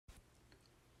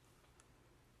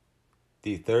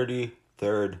The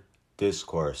 33rd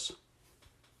Discourse.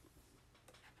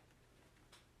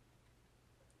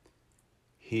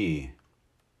 He,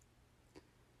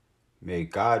 may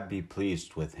God be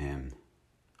pleased with him,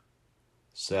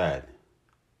 said,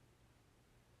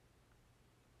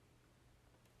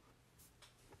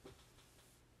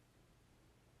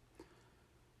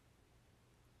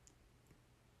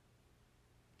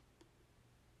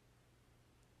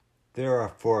 there are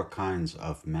 4 kinds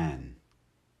of men.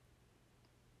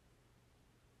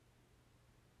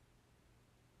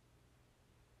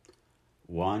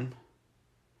 One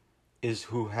is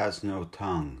who has no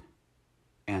tongue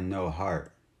and no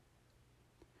heart,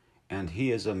 and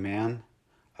he is a man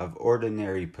of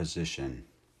ordinary position,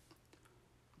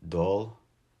 dull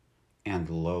and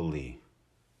lowly,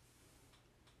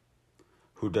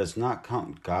 who does not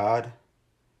count God,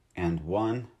 and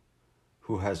one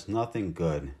who has nothing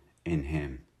good in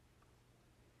him.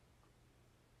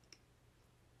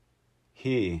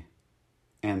 He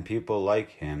and people like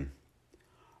him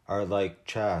are like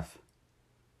chaff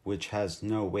which has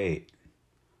no weight,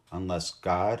 unless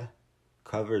God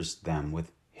covers them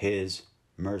with his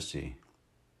mercy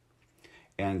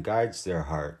and guides their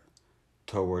heart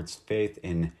towards faith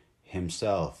in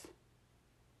himself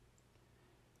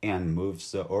and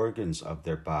moves the organs of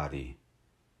their body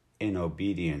in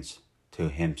obedience to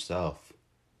himself.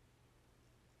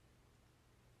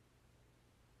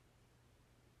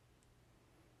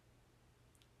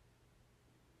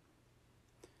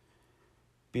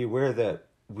 Beware that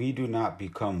we do not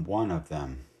become one of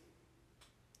them,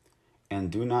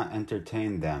 and do not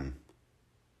entertain them,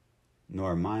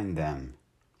 nor mind them,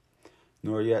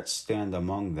 nor yet stand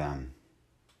among them.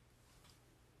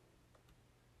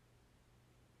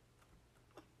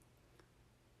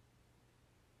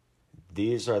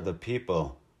 These are the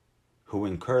people who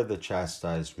incur the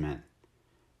chastisement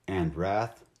and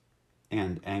wrath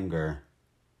and anger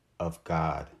of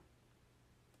God.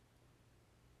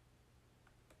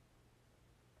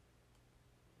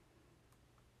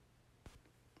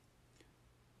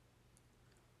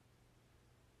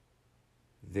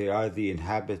 They are the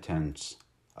inhabitants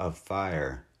of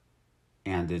fire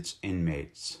and its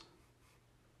inmates.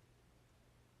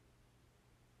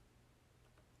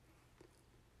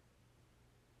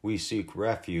 We seek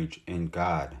refuge in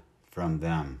God from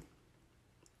them.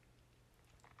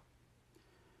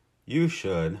 You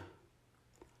should,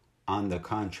 on the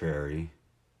contrary,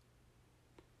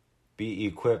 be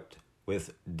equipped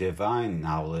with divine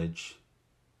knowledge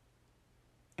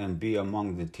and be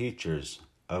among the teachers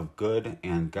of good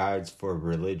and guides for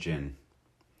religion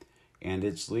and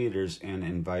its leaders and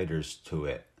inviters to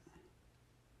it.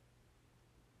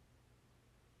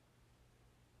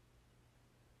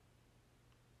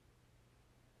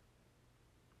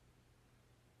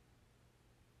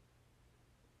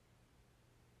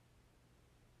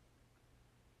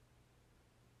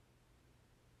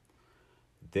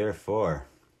 Therefore,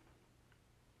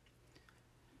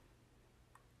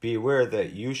 beware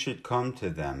that you should come to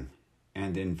them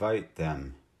and invite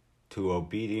them to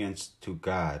obedience to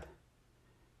God,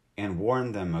 and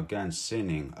warn them against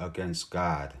sinning against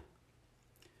God.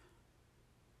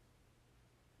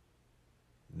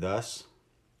 Thus,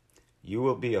 you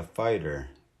will be a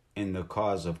fighter in the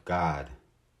cause of God,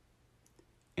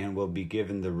 and will be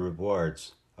given the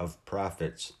rewards of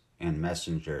prophets and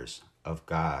messengers of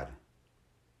God.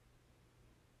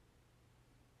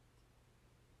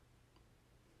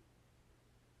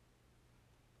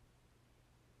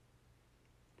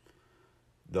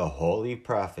 The holy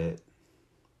prophet,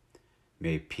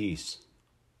 may peace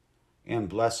and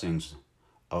blessings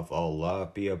of Allah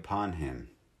be upon him,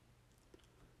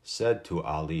 said to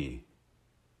Ali,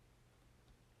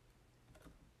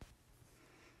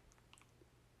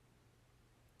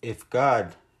 if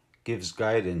God gives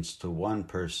guidance to one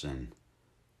person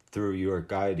through your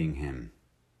guiding him,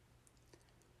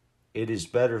 it is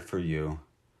better for you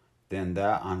than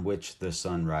that on which the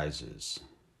sun rises.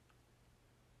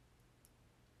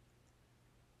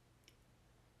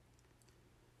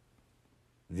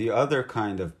 The other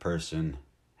kind of person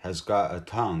has got a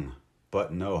tongue,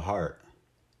 but no heart.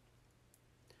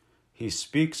 He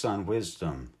speaks on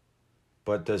wisdom,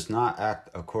 but does not act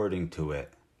according to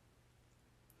it.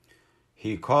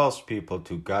 He calls people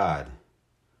to God,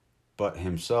 but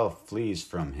himself flees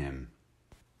from him.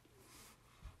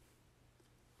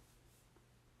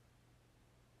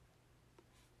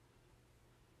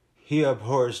 He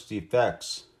abhors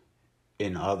defects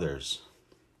in others,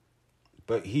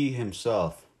 but he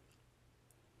himself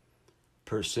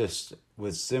persists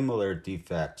with similar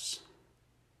defects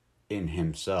in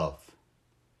himself.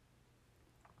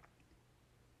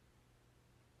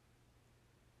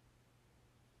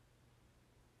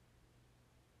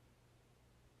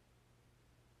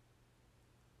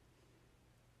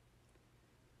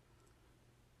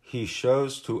 He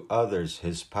shows to others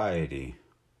his piety,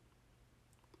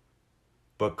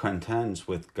 but contends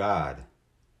with God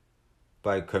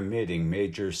by committing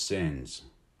major sins.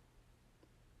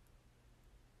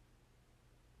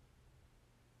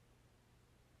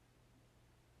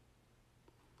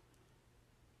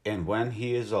 And when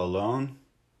he is alone,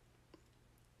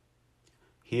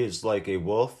 he is like a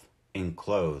wolf in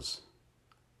clothes.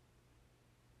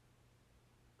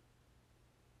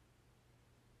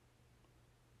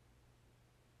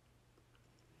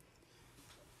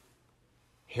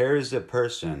 Here is a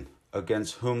person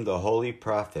against whom the Holy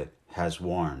Prophet has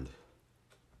warned.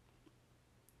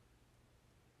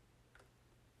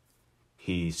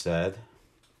 He said,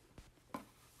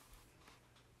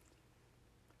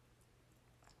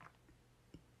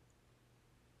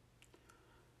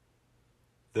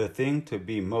 "The thing to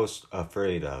be most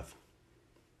afraid of,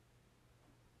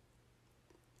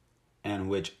 and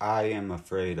which I am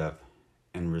afraid of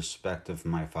in respect of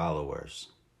my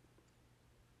followers,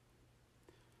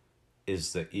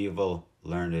 is the evil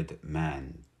learned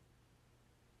men.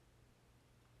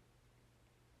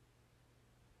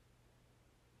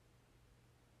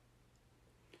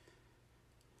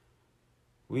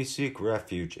 We seek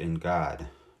refuge in God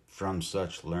from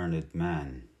such learned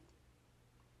men.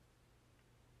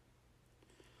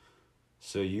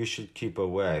 So you should keep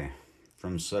away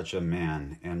from such a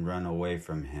man and run away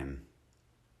from him,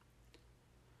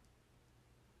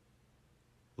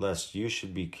 lest you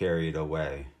should be carried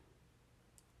away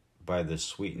by the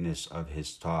sweetness of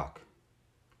his talk,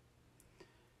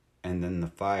 and then the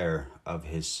fire of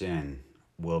his sin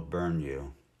will burn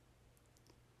you,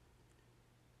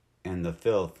 and the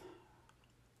filth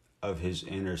of his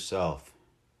inner self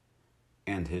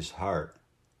and his heart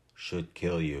should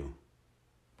kill you."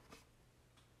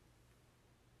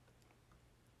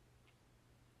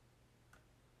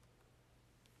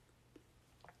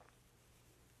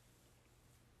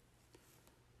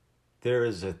 There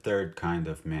is a third kind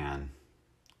of man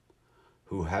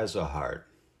who has a heart,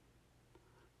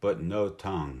 but no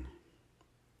tongue,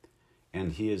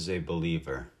 and he is a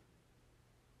believer.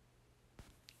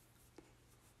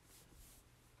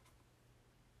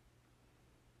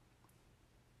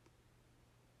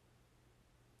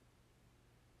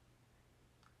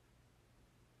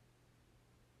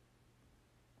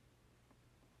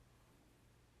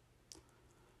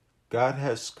 God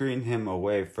has screened him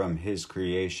away from his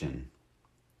creation,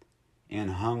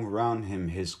 and hung round him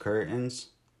his curtains,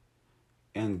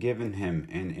 and given him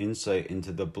an insight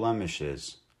into the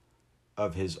blemishes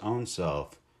of his own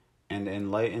self, and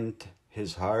enlightened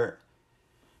his heart,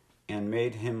 and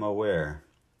made him aware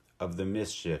of the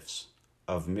mischiefs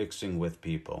of mixing with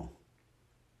people,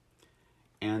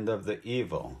 and of the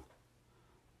evil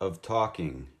of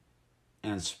talking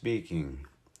and speaking,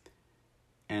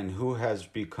 and who has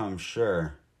become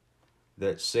sure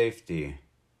that safety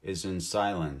is in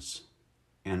silence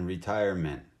and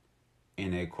retirement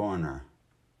in a corner.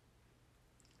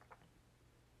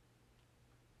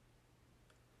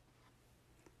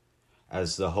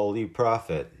 As the Holy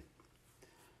Prophet,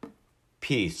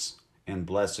 peace and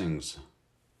blessings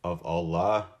of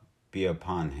Allah be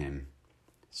upon him,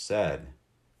 said,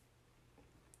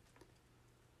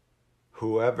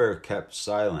 "Whoever kept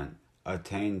silent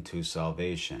attained to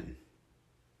salvation."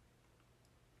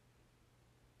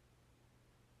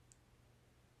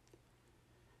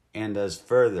 And as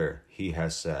further he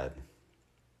has said,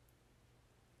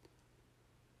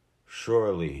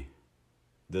 "Surely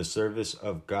the service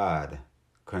of God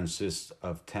consists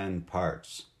of 10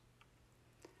 parts,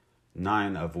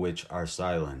 9 of which are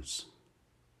silence."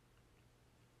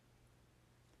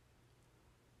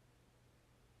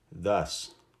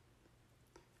 Thus,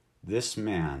 this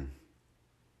man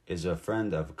is a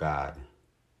friend of God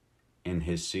in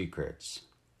his secrets,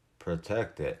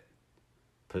 protected,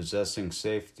 possessing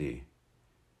safety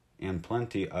and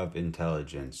plenty of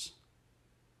intelligence,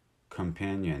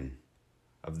 companion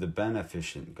of the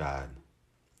beneficent God,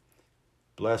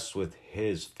 blessed with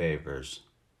his favors.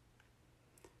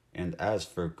 And as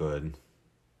for good,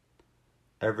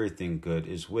 everything good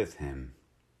is with him.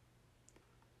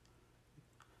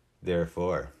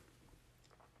 Therefore,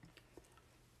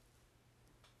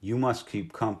 you must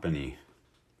keep company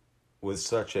with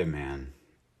such a man,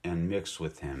 and mix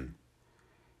with him,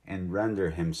 and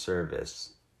render him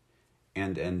service,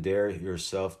 and endear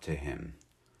yourself to him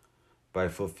by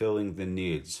fulfilling the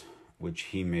needs which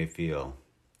he may feel,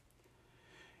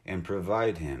 and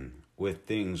provide him with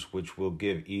things which will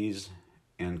give ease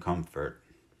and comfort.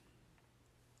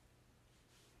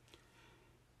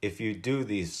 If you do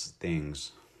these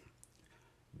things,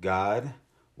 God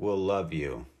will love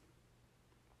you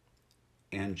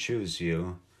and choose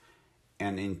you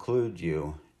and include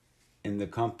you in the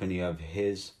company of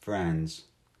his friends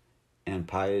and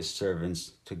pious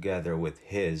servants together with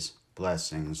his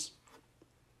blessings,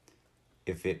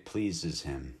 if it pleases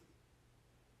him.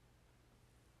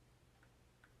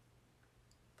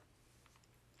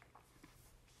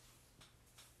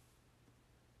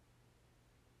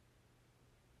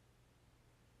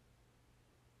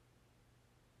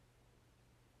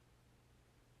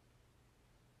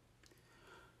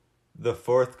 The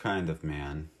fourth kind of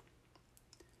man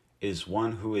is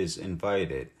one who is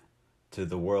invited to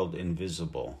the world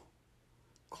invisible,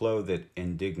 clothed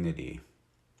in dignity,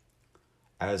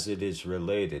 as it is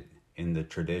related in the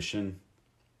tradition.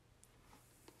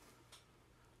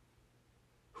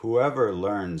 Whoever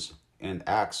learns and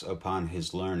acts upon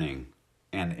his learning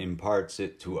and imparts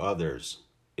it to others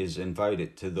is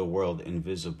invited to the world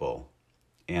invisible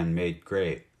and made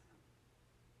great.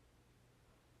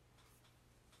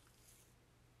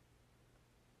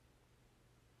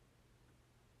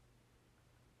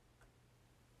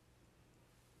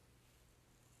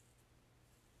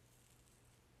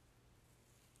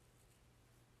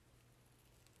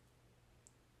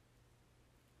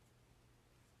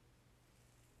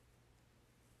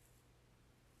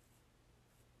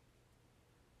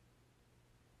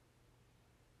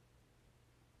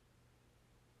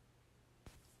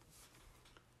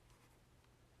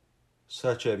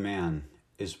 Such a man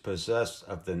is possessed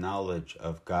of the knowledge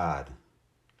of God,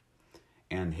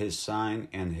 and his sign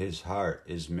and his heart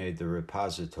is made the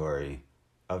repository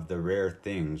of the rare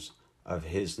things of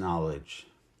his knowledge.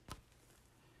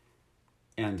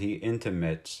 And he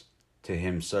intimates to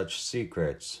him such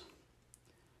secrets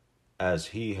as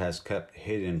he has kept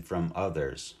hidden from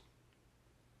others.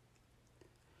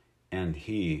 And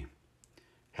he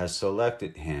has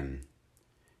selected him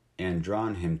and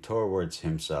drawn him towards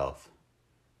himself,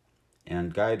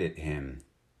 and guided him,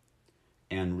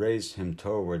 and raised him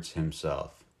towards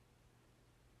himself,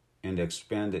 and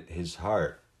expanded his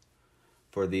heart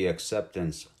for the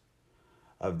acceptance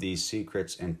of these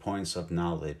secrets and points of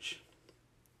knowledge,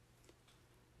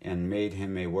 and made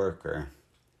him a worker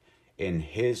in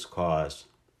his cause,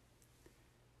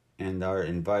 and our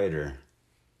inviter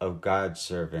of God's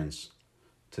servants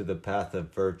to the path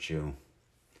of virtue,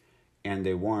 and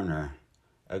a warner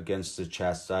against the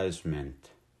chastisement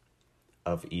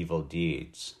of evil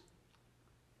deeds,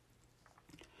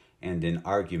 and an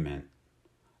argument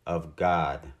of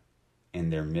God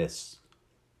in their midst,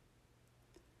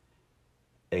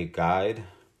 a guide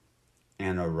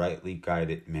and a rightly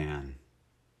guided man,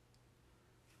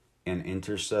 an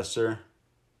intercessor,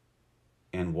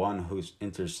 and one whose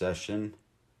intercession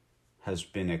has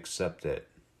been accepted,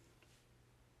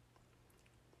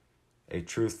 a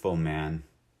truthful man,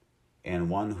 and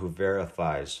one who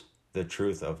verifies the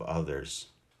truth of others,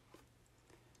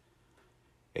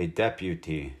 a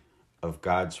deputy of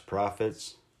God's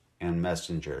prophets and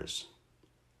messengers.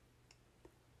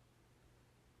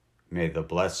 May the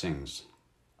blessings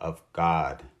of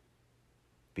God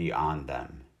be on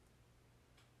them.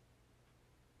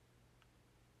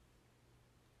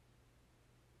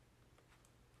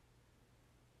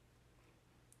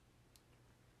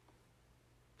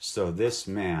 So this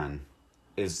man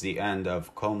is the end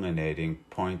of culminating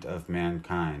point of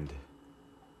mankind,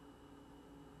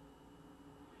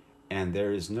 and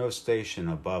there is no station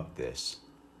above this,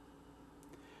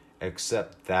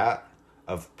 except that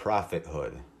of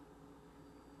prophethood.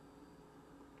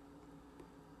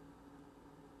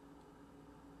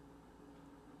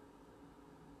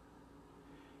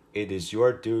 It is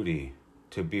your duty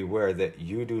to beware that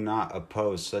you do not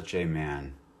oppose such a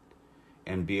man,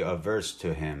 and be averse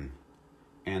to him,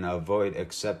 and avoid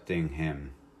accepting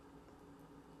him,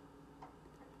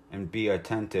 and be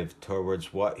attentive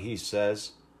towards what he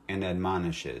says and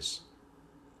admonishes.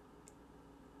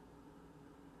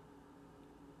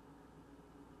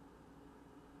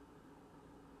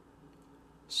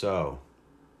 So,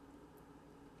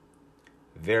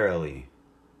 verily,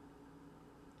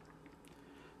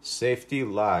 safety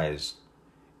lies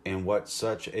in what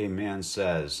such a man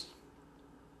says,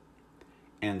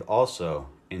 and also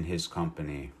in his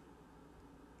company,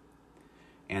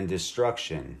 and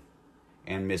destruction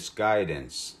and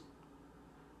misguidance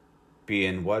be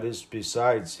in what is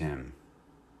besides him.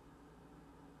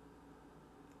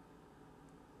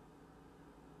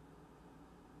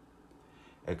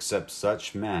 Except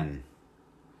such men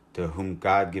to whom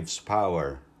God gives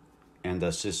power and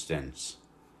assistance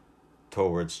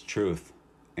towards truth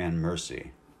and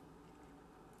mercy.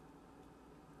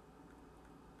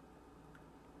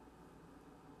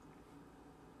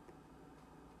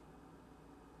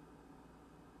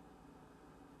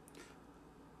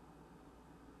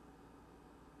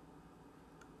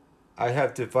 I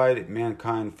have divided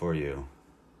mankind for you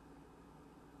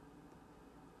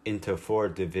into 4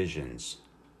 divisions.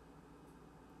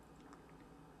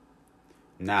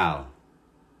 Now,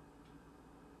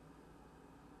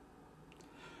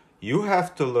 you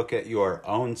have to look at your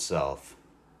own self.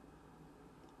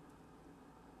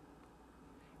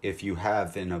 If you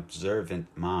have an observant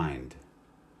mind,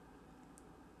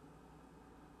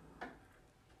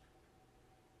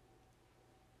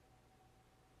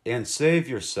 and save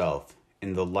yourself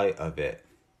in the light of it.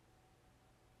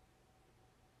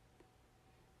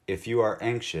 If you are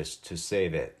anxious to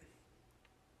save it,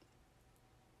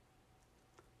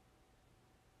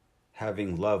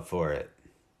 having love for it.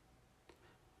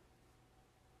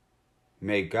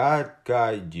 May God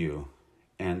guide you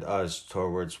and us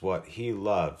towards what He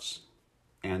loves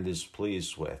and is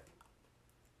pleased with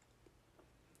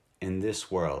in this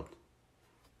world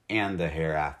and the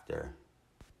hereafter.